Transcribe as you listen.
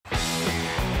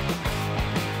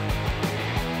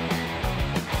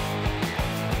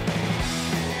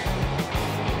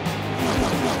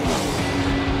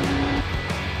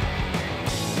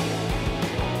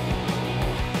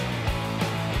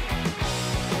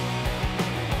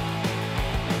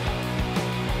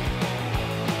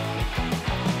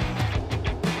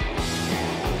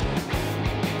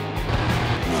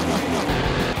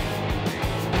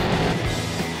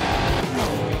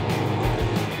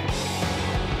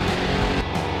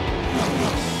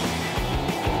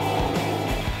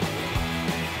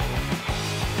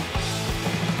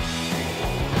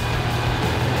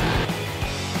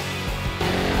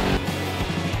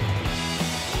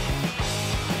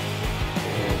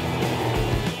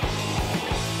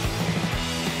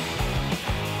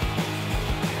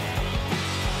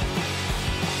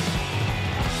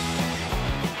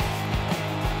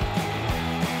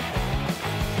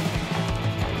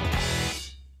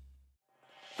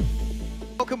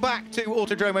Welcome back to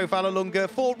Autodromo Vallelunga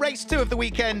for race 2 of the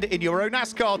weekend in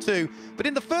EuroNASCAR 2. But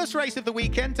in the first race of the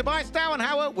weekend, Tobias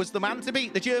Dauenhauer was the man to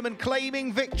beat, the German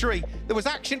claiming victory. There was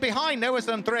action behind Noah's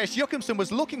Andreas Jochimsen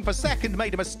was looking for second,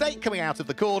 made a mistake coming out of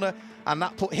the corner, and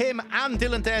that put him and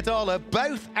Dylan Derdala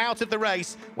both out of the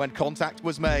race when contact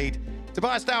was made.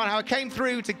 Tobias Dauenhauer came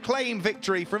through to claim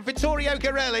victory from Vittorio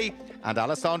Garelli and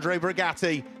Alessandro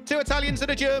Brigatti. 2 Italians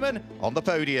and a German on the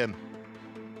podium.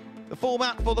 The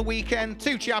format for the weekend,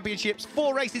 2 championships,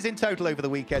 4 races in total over the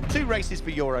weekend, 2 races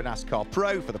for EuroNASCAR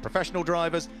Pro for the professional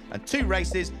drivers, and 2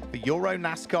 races for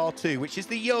EuroNASCAR 2, which is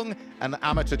the young and the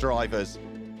amateur drivers.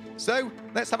 So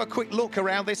let's have a quick look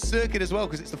around this circuit as well,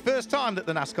 because it's the first time that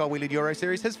the NASCAR Wheeling Euro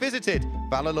Series has visited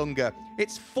Vallelunga.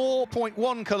 It's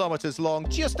 4.1 kilometers long,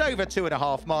 just over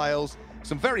 2.5 miles.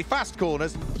 Some very fast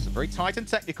corners, some very tight and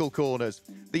technical corners.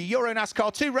 The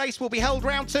EuroNASCAR 2 race will be held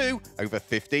round 2 over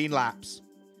 15 laps.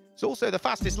 It's also the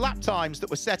fastest lap times that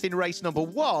were set in race number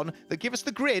 1 that give us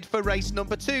the grid for race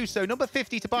number 2. So number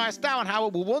 50, Tobias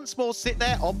Dauenhauer, will once more sit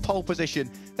there on pole position.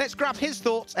 Let's grab his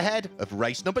thoughts ahead of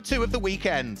race number 2 of the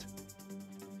weekend.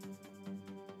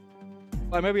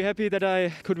 I'm very happy that I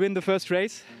could win the first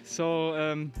race.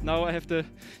 So now I have the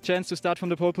chance to start from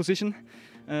the pole position.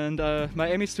 And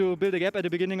my aim is to build a gap at the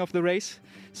beginning of the race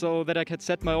so that I can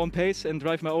set my own pace and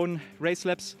drive my own race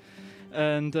laps.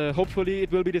 And hopefully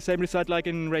it will be the same result like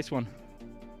in race 1.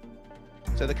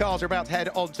 So the cars are about to head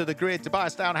onto the grid.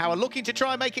 Tobias Dauenhauer looking to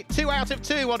try and make it 2 out of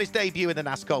 2 on his debut in the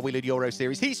NASCAR Wheeling Euro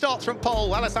Series. He starts from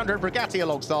pole, Alessandro Brigatti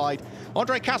alongside,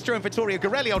 Andre Castro and Vittorio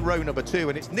Garelli on row number 2,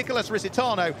 and it's Nicolas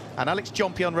Risitano and Alex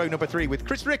Giompi on row number 3, with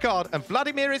Chris Ricard and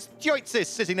Vladimir Joitsis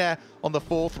sitting there on the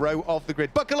 4th row of the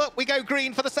grid. Buckle up, we go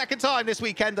green for the second time this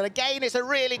weekend, and again it's a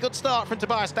really good start from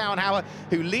Tobias Dauenhauer,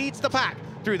 who leads the pack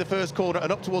through the first corner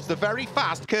and up towards the very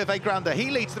fast Curve Grande. He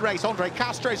leads the race. Andre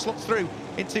Castro slots through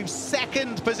into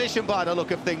second position by the look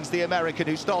of things, the American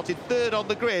who started 3rd on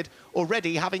the grid,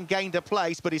 already having gained a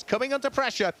place, but he's coming under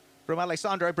pressure from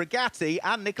Alessandro Brigatti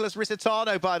and Nicolas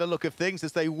Risitano by the look of things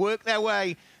as they work their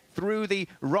way through the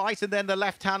right and then the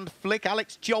left-hand flick.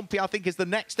 Alex Giompi, I think, is the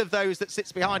next of those that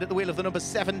sits behind at the wheel of the number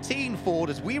 17 Ford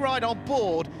as we ride on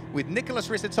board with Nicolas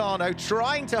Risitano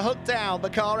trying to hunt down the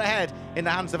car ahead in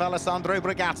the hands of Alessandro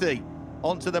Brigatti.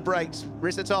 Onto the brakes,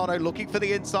 Risitano looking for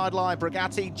the inside line.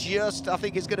 Brigatti just, I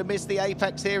think, is going to miss the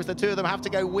apex here as the two of them have to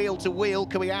go wheel to wheel.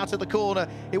 Coming out of the corner,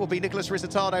 it will be Nicolas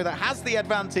Risitano that has the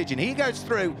advantage, and he goes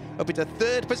through up into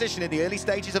 3rd position in the early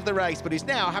stages of the race, but he's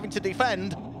now having to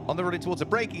defend on the running towards a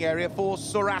braking area for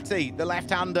Soratti, the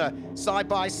left-hander. Side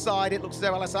by side, it looks as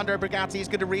though Alessandro Brigatti is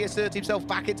going to reassert himself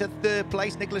back into 3rd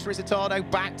place. Nicolas Risitano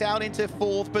back down into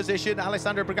 4th position.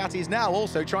 Alessandro Brigatti is now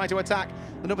also trying to attack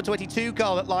the number 22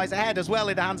 car that lies ahead as well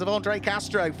in the hands of Andre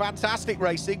Castro. Fantastic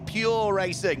racing, pure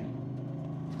racing.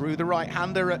 Through the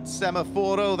right-hander at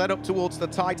Semaforo, then up towards the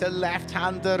tighter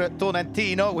left-hander at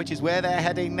Torrentino, which is where they're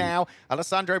heading now.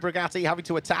 Alessandro Brigatti having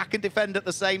to attack and defend at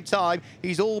the same time.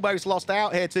 He's almost lost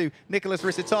out here to Nicolas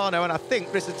Risitano, and I think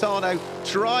Risitano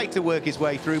tried to work his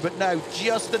way through, but no,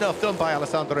 just enough done by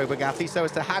Alessandro Brigatti so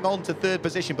as to hang on to 3rd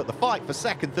position. But the fight for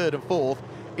 2nd, 3rd and 4th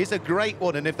is a great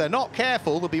one, and if they're not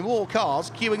careful, there'll be more cars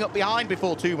queuing up behind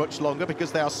before too much longer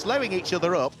because they are slowing each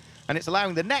other up, and it's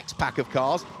allowing the next pack of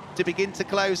cars to begin to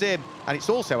close in. And it's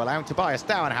also allowing Tobias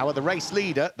Dauenhauer, the race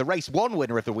leader, the race 1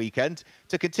 winner of the weekend,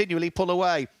 to continually pull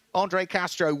away. Andre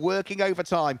Castro working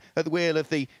overtime at the wheel of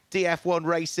the DF1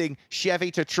 Racing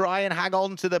Chevy to try and hang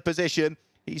on to the position.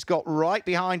 He's got right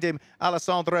behind him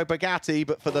Alessandro Brigatti,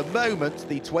 but for the moment,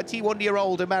 the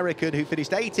 21-year-old American who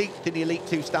finished 18th in the Elite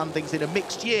 2 standings in a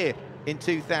mixed year in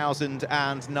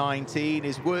 2019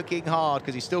 is working hard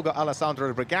because he's still got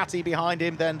Alessandro Brigatti behind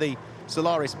him, then the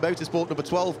Solaris Motorsport number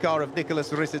 12 car of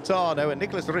Nicolas Risitano, and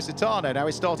Nicolas Risitano now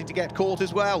is starting to get caught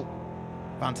as well.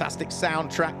 Fantastic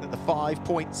soundtrack that the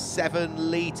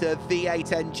 5.7-litre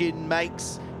V8 engine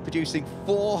makes, producing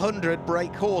 400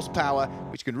 brake horsepower,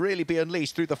 which can really be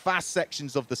unleashed through the fast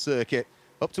sections of the circuit.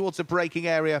 Up towards the braking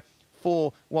area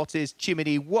for what is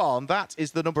Chimney 1. That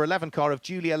is the number 11 car of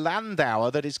Julia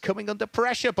Landauer that is coming under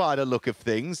pressure by the look of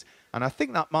things. And I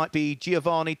think that might be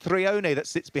Giovanni Trione that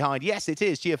sits behind. Yes, it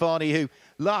is Giovanni, who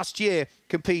last year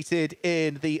competed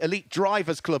in the Elite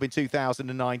Drivers Club in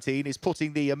 2019, is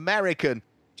putting the American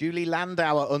Julie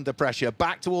Landauer under pressure.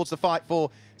 Back towards the fight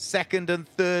for 2nd and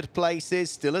 3rd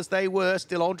places, still as they were.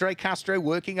 Still Andre Castro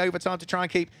working overtime to try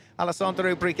and keep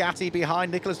Alessandro Brigatti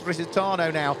behind. Nicolas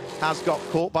Risitano now has got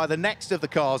caught by the next of the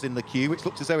cars in the queue, which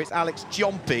looks as though it's Alex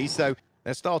Giompi. So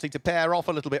They're starting to pair off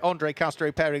a little bit. Andre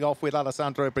Castro pairing off with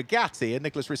Alessandro Brigatti, and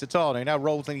Nicholas Risitano now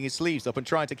rolling his sleeves up and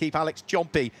trying to keep Alex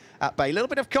Ciompi at bay. A little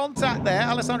bit of contact there.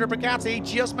 Alessandro Brigatti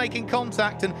just making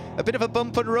contact, and a bit of a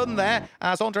bump and run there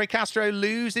as Andre Castro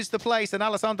loses the place and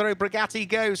Alessandro Brigatti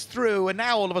goes through. And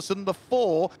now all of a sudden the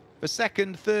four for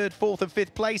second, third, fourth and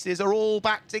fifth places are all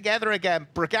back together again.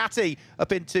 Brigatti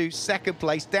up into second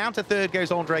place. Down to third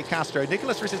goes Andre Castro.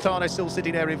 Nicholas Risitano still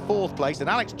sitting there in fourth place, and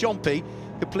Alex Ciompi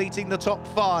completing the top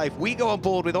five. We go on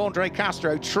board with Andre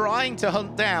Castro trying to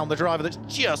hunt down the driver that's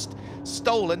just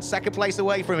stolen second place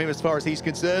away from him as far as he's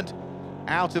concerned.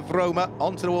 Out of Roma,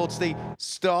 on towards the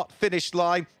start-finish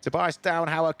line. Tobias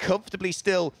Downhauer comfortably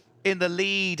still in the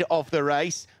lead of the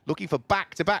race, looking for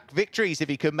back-to-back victories if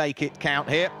he can make it count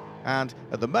here. And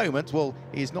at the moment, well,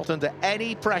 he's not under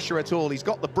any pressure at all. He's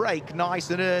got the brake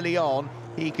nice and early on.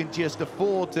 He can just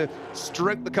afford to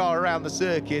stroke the car around the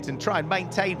circuit and try and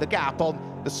maintain the gap on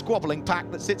the squabbling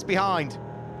pack that sits behind.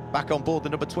 Back on board the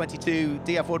number 22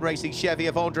 DF1 Racing Chevy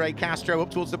of Andre Castro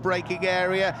up towards the braking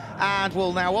area. And,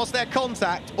 well, now, was there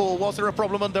contact or was there a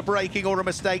problem under braking or a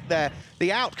mistake there?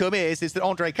 The outcome is that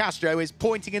Andre Castro is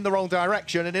pointing in the wrong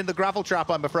direction and in the gravel trap,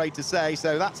 I'm afraid to say.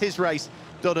 So that's his race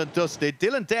done and dusted.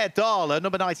 Dylan Dare-Darler,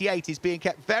 number 98, is being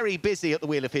kept very busy at the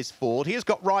wheel of his Ford. He has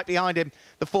got right behind him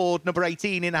the Ford number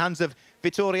 18 in the hands of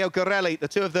Vittorio Gorelli. The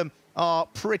two of them are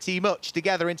pretty much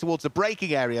together in towards the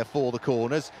braking area for the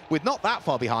corners, with not that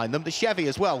far behind them the Chevy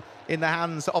as well in the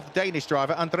hands of the Danish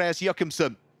driver Andreas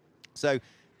Jochumsen. So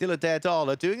Dylan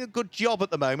Dare-Darler doing a good job at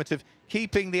the moment of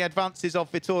keeping the advances of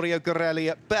Vittorio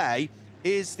Gorelli at bay.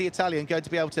 Is the Italian going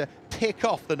to be able to pick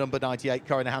off the number 98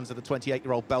 car in the hands of the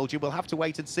 28-year-old Belgian? We'll have to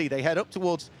wait and see. They head up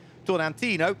towards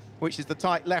Tornantino, which is the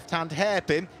tight left-hand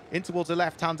hairpin. In towards the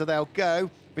left-hander they'll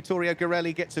go. Vittorio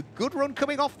Gorelli gets a good run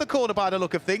coming off the corner by the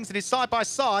look of things, and is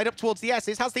side-by-side up towards the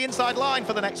S's, has the inside line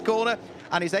for the next corner,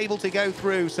 and is able to go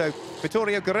through. So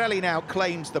Vittorio Gorelli now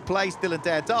claims the place. Dylan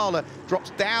Dare-Darler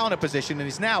drops down a position and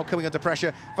is now coming under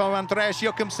pressure from Andreas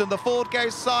Jochumsen. The Ford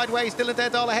goes sideways. Dylan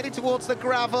Dare-Darler heading towards the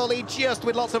gravel. He just,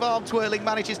 with lots of arm twirling,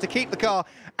 manages to keep the car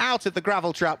out of the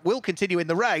gravel trap. Will continue in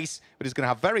the race, but is going to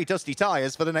have very dusty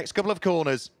tyres for the next couple of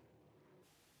corners.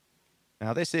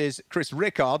 Now, this is Chris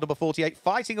Ricard, number 48,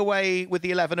 fighting away with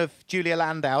the 11 of Julia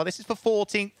Landau. This is for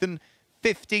 14th and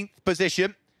 15th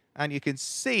position. And you can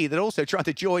see that also trying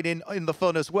to join in the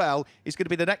fun as well is going to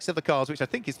be the next of the cars, which I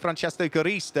think is Francesco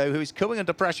Caristo, who is coming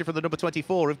under pressure from the number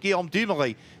 24 of Guillaume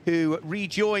Dumoulin, who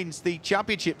rejoins the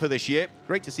championship for this year.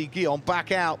 Great to see Guillaume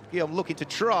back out. Guillaume looking to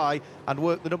try and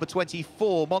work the number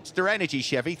 24 Monster Energy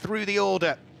Chevy through the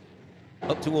order.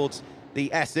 Up towards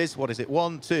the S's. What is it?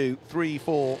 1, 2, 3,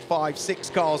 4, 5, 6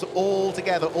 cars all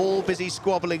together, all busy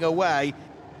squabbling away.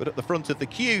 But at the front of the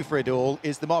queue for it all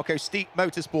is the Marco Steep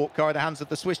Motorsport car in the hands of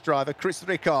the Swiss driver Chris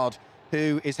Ricard,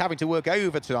 who is having to work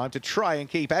overtime to try and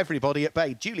keep everybody at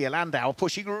bay. Julia Landau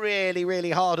pushing really,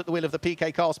 really hard at the wheel of the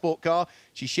PK Car Sport car.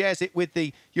 She shares it with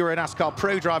the EuroNASCAR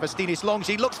Pro driver Stinis Long.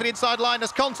 She looks for the inside line.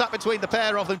 There's contact between the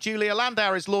pair of them. Julia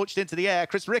Landau is launched into the air.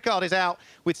 Chris Ricard is out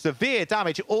with severe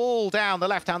damage all down the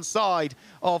left-hand side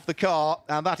of the car,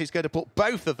 and that is going to put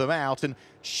both of them out and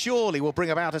surely will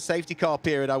bring about a safety car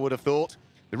period, I would have thought.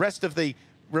 The rest of the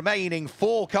remaining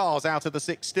 4 cars out of the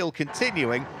 6 still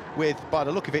continuing with, by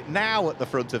the look of it now at the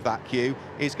front of that queue,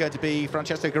 is going to be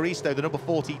Francesco Caristo, the number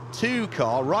 42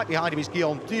 car. Right behind him is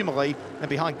Guillaume Dumoulin, and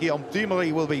behind Guillaume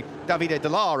Dumoulin will be Davide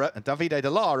Dallara, and Davide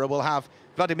Dallara will have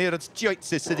Vladimir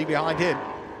Stjoitsis sitting behind him.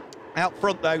 Out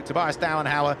front, though, Tobias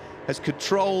Downhauer has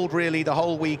controlled really the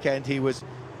whole weekend. He was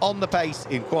on the pace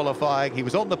in qualifying. He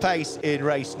was on the pace in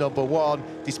race number 1,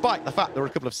 despite the fact there were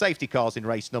a couple of safety cars in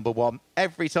race number 1.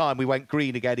 Every time we went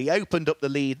green again, he opened up the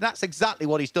lead. And that's exactly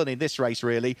what he's done in this race,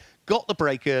 really. Got the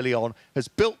break early on, has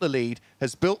built the lead,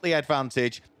 has built the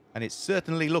advantage. And it's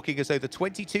certainly looking as though the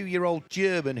 22-year-old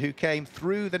German who came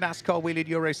through the NASCAR Whelen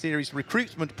Euro Series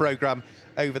recruitment programme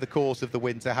over the course of the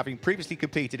winter, having previously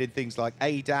competed in things like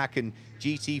ADAC and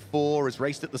GT4, has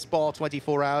raced at the Spa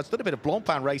 24 Hours, done a bit of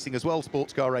Blancpain racing as well,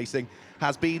 sports car racing,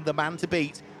 has been the man to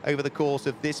beat over the course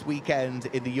of this weekend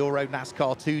in the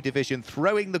EuroNASCAR 2 division,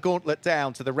 throwing the gauntlet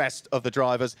down to the rest of the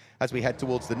drivers as we head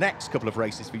towards the next couple of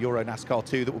races for EuroNASCAR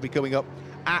 2 that will be coming up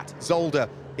at Zolder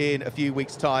in a few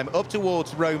weeks' time. Up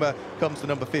towards Roma comes the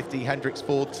number 50 Hendrix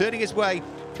Ford, turning his way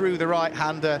through the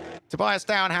right-hander. Tobias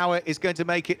Downhauer is going to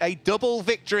make it a double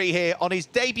victory here on his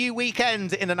debut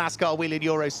weekend in the NASCAR Whelen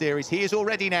Euro Series. He is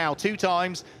already now 2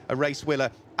 times a race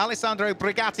winner. Alessandro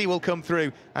Brigatti will come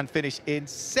through and finish in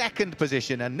 2nd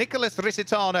position, and Nicholas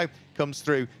Risitano comes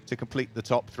through to complete the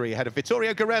top 3 ahead of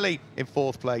Vittorio Gorelli in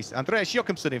 4th place, Andreas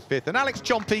Jochumsen in 5th, and Alex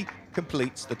Ciompi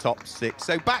completes the top 6.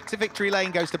 So back to victory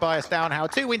lane goes Tobias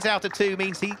Downhour. 2 wins out of 2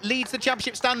 means he leads the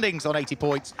championship standings on 80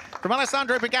 points from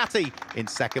Alessandro Brigatti in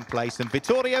 2nd place, and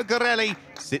Vittorio Gorelli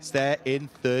sits there in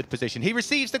 3rd position. He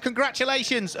receives the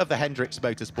congratulations of the Hendricks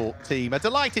Motorsport team. A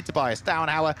delighted Tobias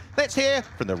Downhour. Let's hear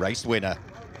from the race winner.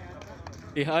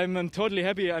 Yeah, I'm totally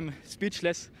happy. I'm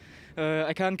speechless.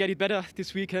 I can't get it better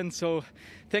this weekend, so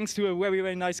thanks to a very,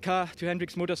 very nice car, to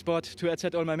Hendricks Motorsport, to AZ,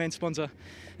 all my main sponsor.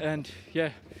 And yeah,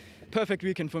 perfect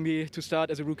weekend for me to start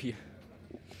as a rookie.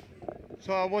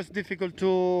 So it was difficult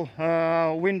to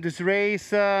win this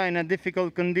race in a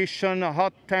difficult condition, a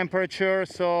hot temperature.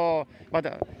 But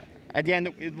at the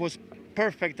end, it was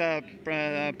perfect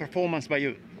performance by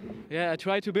you. Yeah, I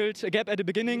tried to build a gap at the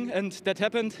beginning, and that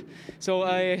happened. So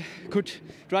I could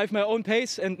drive my own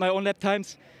pace and my own lap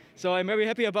times. So I'm very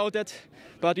happy about that.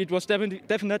 But it was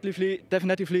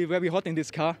definitely very hot in this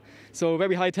car. So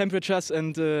very high temperatures,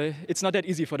 and it's not that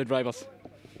easy for the drivers.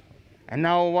 And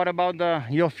now, what about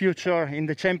your future in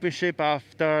the championship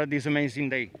after this amazing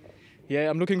day? Yeah,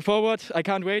 I'm looking forward. I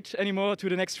can't wait anymore to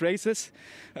the next races.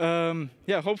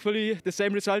 Yeah, hopefully the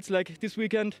same results like this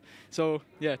weekend. So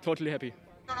yeah, totally happy.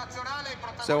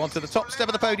 So onto the top step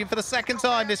of the podium for the 2nd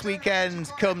time this weekend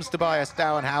comes Tobias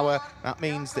Downhour. That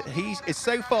means that he is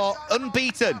so far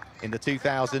unbeaten in the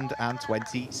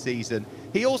 2020 season.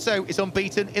 He also is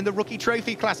unbeaten in the rookie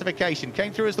trophy classification.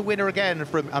 Came through as the winner again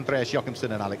from Andreas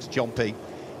Jochimsen and Alex Jompe.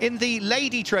 In the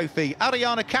lady trophy,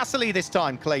 Ariana Cassely this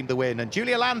time claimed the win, and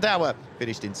Julia Landauer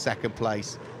finished in 2nd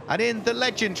place. And in the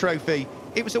legend trophy,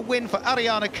 it was a win for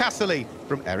Ariana Cassely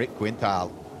from Eric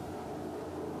Quintal.